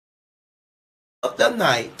of the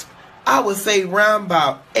night, I would say round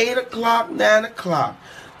about 8 o'clock, 9 o'clock,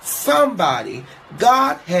 somebody,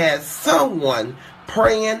 God has someone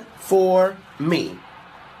praying for me.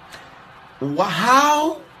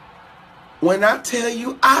 How? When I tell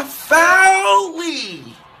you, I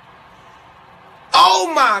finally,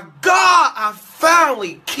 oh my God, I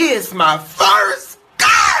finally kissed my first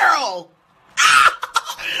girl.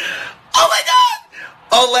 Oh my God.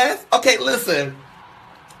 Oh, okay, listen.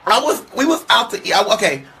 We was out to eat. I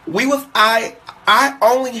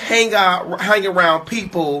only hang around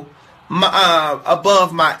people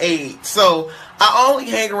above my age. So I only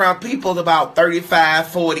hang around people about 35,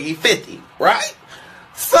 40, 50, right?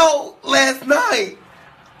 So last night,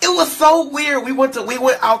 it was so weird. We went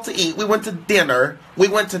out to eat. We went to dinner. We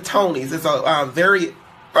went to Tony's. It's a very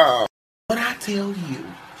when I tell you,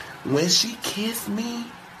 when she kissed me,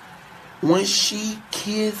 I'm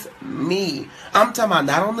talking about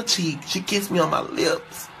not on the cheek. She kissed me on my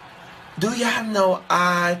lips. Do y'all know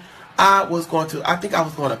I think I was going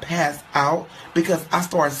to pass out because I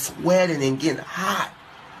started sweating and getting hot.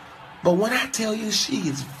 But when I tell you she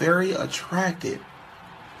is very attractive,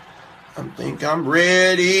 I think I'm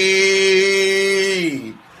ready.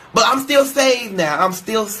 But I'm still saved now. I'm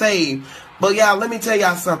still saved. But y'all, let me tell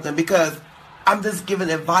y'all something, because I'm just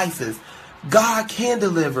giving advices. God can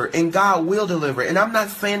deliver and God will deliver. And I'm not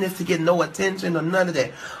saying this to get no attention or none of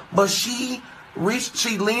that. But she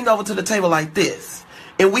leaned over to the table like this.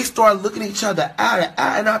 And we started looking at each other eye to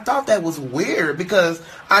eye. And I thought that was weird because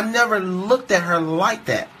I never looked at her like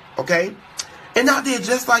that. Okay? And I did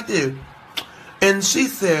just like this. And she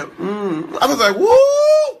said, I was like,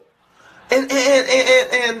 woo! And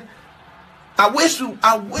I wish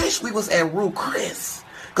we was at Ruth Chris.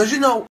 Because, you know,